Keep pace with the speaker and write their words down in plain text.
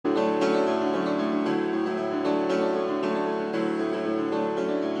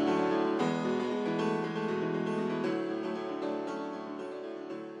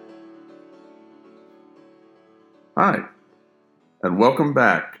Hi, and welcome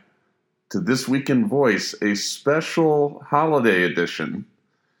back to This Week in Voice, a special holiday edition.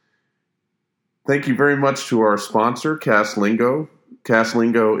 Thank you very much to our sponsor, Castlingo.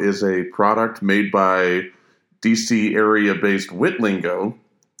 Castlingo is a product made by DC area-based Witlingo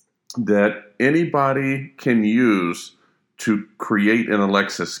that anybody can use to create an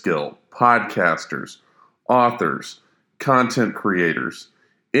Alexa skill. Podcasters, authors, content creators,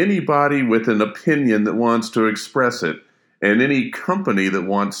 anybody with an opinion that wants to express it, and any company that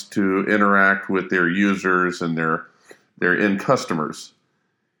wants to interact with their users and their end customers.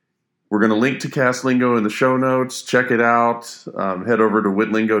 We're going to link to Castlingo in the show notes. Check it out. Head over to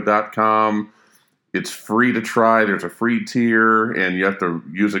witlingo.com. It's free to try. There's a free tier, and you have to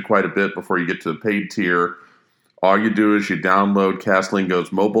use it quite a bit before you get to the paid tier. All you do is you download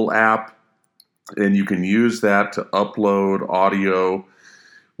Castlingo's mobile app, and you can use that to upload audio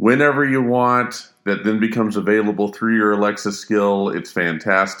whenever you want. That then becomes available through your Alexa skill. It's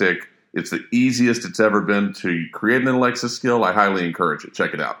fantastic. It's the easiest it's ever been to create an Alexa skill. I highly encourage it.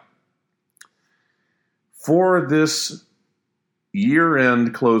 Check it out. For this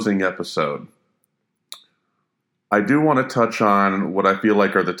year-end closing episode, I do want to touch on what I feel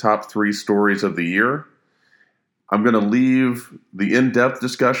like are the top 3 stories of the year. I'm going to leave the in-depth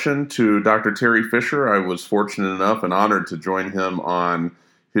discussion to Dr. Terry Fisher. I was fortunate enough and honored to join him on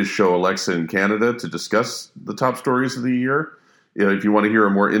his show Alexa in Canada to discuss the top stories of the year. If you want to hear a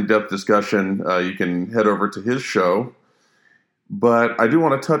more in-depth discussion, you can head over to his show. But I do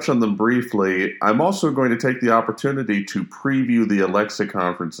want to touch on them briefly. I'm also going to take the opportunity to preview the Alexa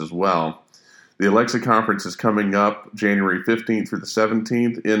conference as well. The Alexa conference is coming up January 15th through the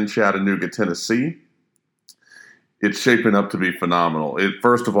 17th in Chattanooga, Tennessee. It's shaping up to be phenomenal.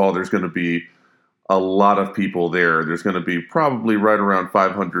 First of all, there's going to be a lot of people there. There's going to be probably right around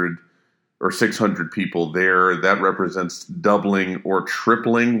 500 or 600 people there. That represents doubling or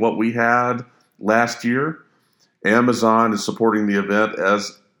tripling what we had last year. Amazon is supporting the event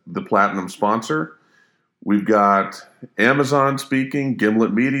as the platinum sponsor. We've got Amazon speaking,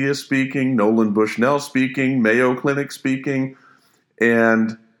 Gimlet Media speaking, Nolan Bushnell speaking, Mayo Clinic speaking,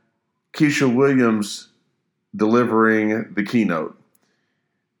 and Keisha Williams delivering the keynote,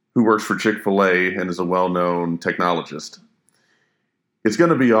 who works for Chick-fil-A and is a well-known technologist. It's going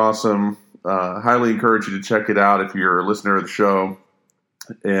to be awesome. Highly encourage you to check it out if you're a listener of the show,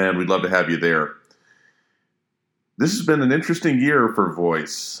 and we'd love to have you there. This has been an interesting year for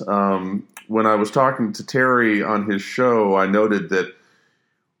voice. When I was talking to Terry on his show, I noted that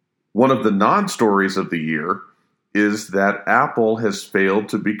one of the non-stories of the year is that Apple has failed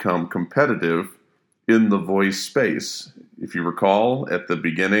to become competitive in the voice space. If you recall, at the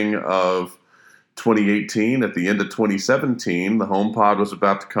beginning of 2018, at the end of 2017, the HomePod was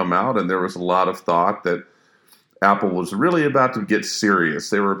about to come out, and there was a lot of thought that Apple was really about to get serious.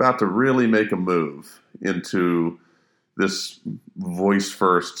 They were about to really make a move into this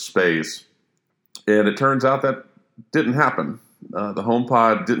voice-first space. And it turns out that didn't happen. The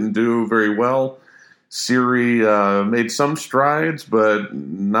HomePod didn't do very well. Siri made some strides, but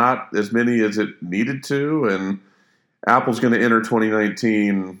not as many as it needed to. And Apple's going to enter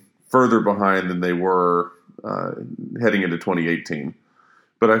 2019 further behind than they were heading into 2018.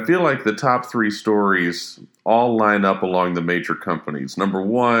 But I feel like the top 3 stories all line up along the major companies. Number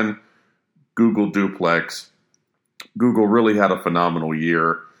 1, Google Duplex. Google really had a phenomenal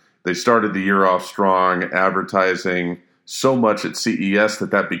year. They started the year off strong, advertising so much at CES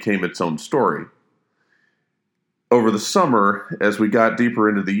that became its own story. Over the summer, as we got deeper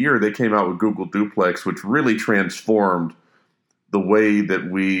into the year, they came out with Google Duplex, which really transformed the way that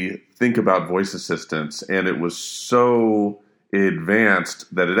we think about voice assistants. And it was so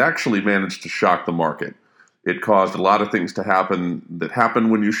advanced that it actually managed to shock the market. It caused a lot of things to happen that happen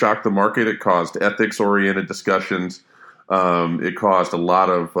when you shock the market. It caused ethics-oriented discussions. It caused a lot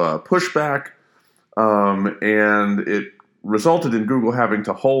of pushback. And it resulted in Google having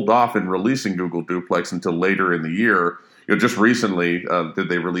to hold off in releasing Google Duplex until later in the year. Just recently did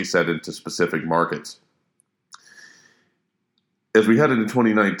they release that into specific markets. As we head into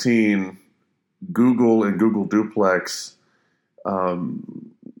 2019, Google and Google Duplex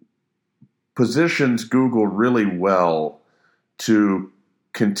positions Google really well to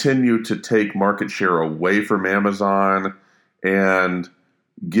continue to take market share away from Amazon and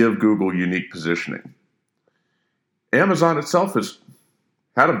give Google unique positioning. Amazon itself has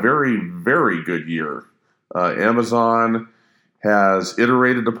had a very, very good year. Amazon has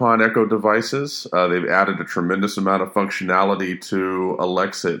iterated upon Echo devices. They've added a tremendous amount of functionality to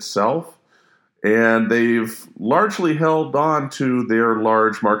Alexa itself. And they've largely held on to their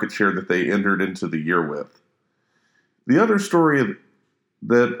large market share that they entered into the year with. The other story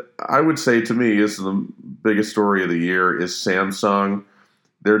that I would say to me is the biggest story of the year is Samsung.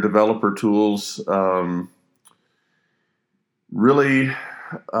 Their developer tools really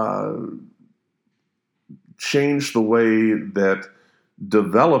changed the way that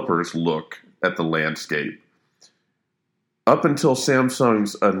developers look at the landscape. Up until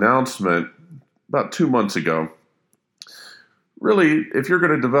Samsung's announcement about 2 months ago, really, if you're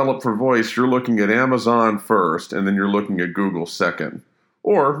going to develop for voice, you're looking at Amazon first, and then you're looking at Google second.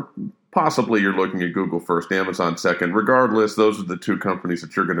 Or possibly you're looking at Google first, Amazon second. Regardless, those are the two companies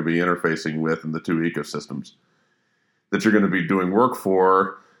that you're going to be interfacing with in the two ecosystems that you're going to be doing work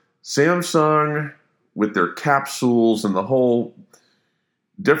for. Samsung, with their capsules and the whole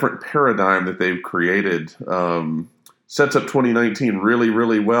different paradigm that they've created, sets up 2019 really,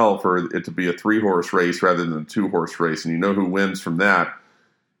 really well for it to be a 3-horse race rather than a 2-horse race. And you know who wins from that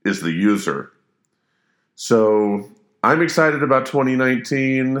is the user. So I'm excited about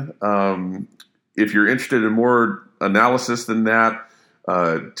 2019. If you're interested in more analysis than that,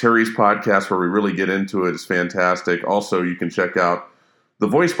 Terry's podcast, where we really get into it, is fantastic. Also, you can check out the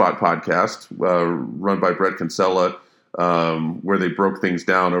VoiceBot podcast, run by Brett Kinsella, where they broke things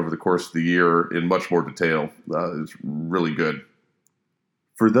down over the course of the year in much more detail. It's really good.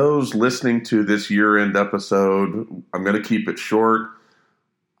 For those listening to this year-end episode, I'm going to keep it short.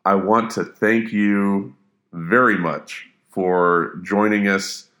 I want to thank you very much for joining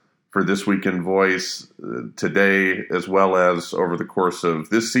us for This Week in Voice today, as well as over the course of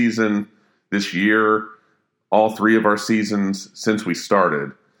this season, this year, all 3 of our seasons since we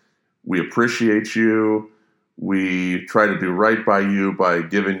started. We appreciate you. We try to do right by you by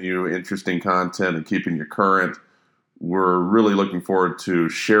giving you interesting content and keeping you current. We're really looking forward to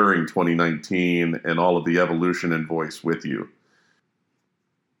sharing 2019 and all of the evolution in voice with you.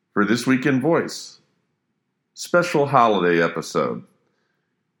 For This Week in Voice, special holiday episode.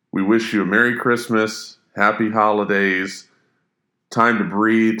 We wish you a Merry Christmas, Happy Holidays, time to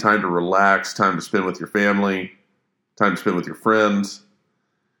breathe, time to relax, time to spend with your family, time to spend with your friends.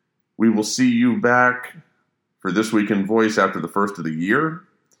 We will see you back for This Week in Voice after the first of the year.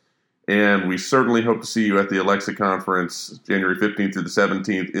 And we certainly hope to see you at the Alexa Conference, January 15th through the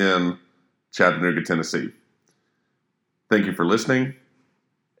 17th in Chattanooga, Tennessee. Thank you for listening,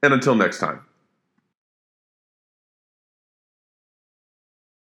 and until next time.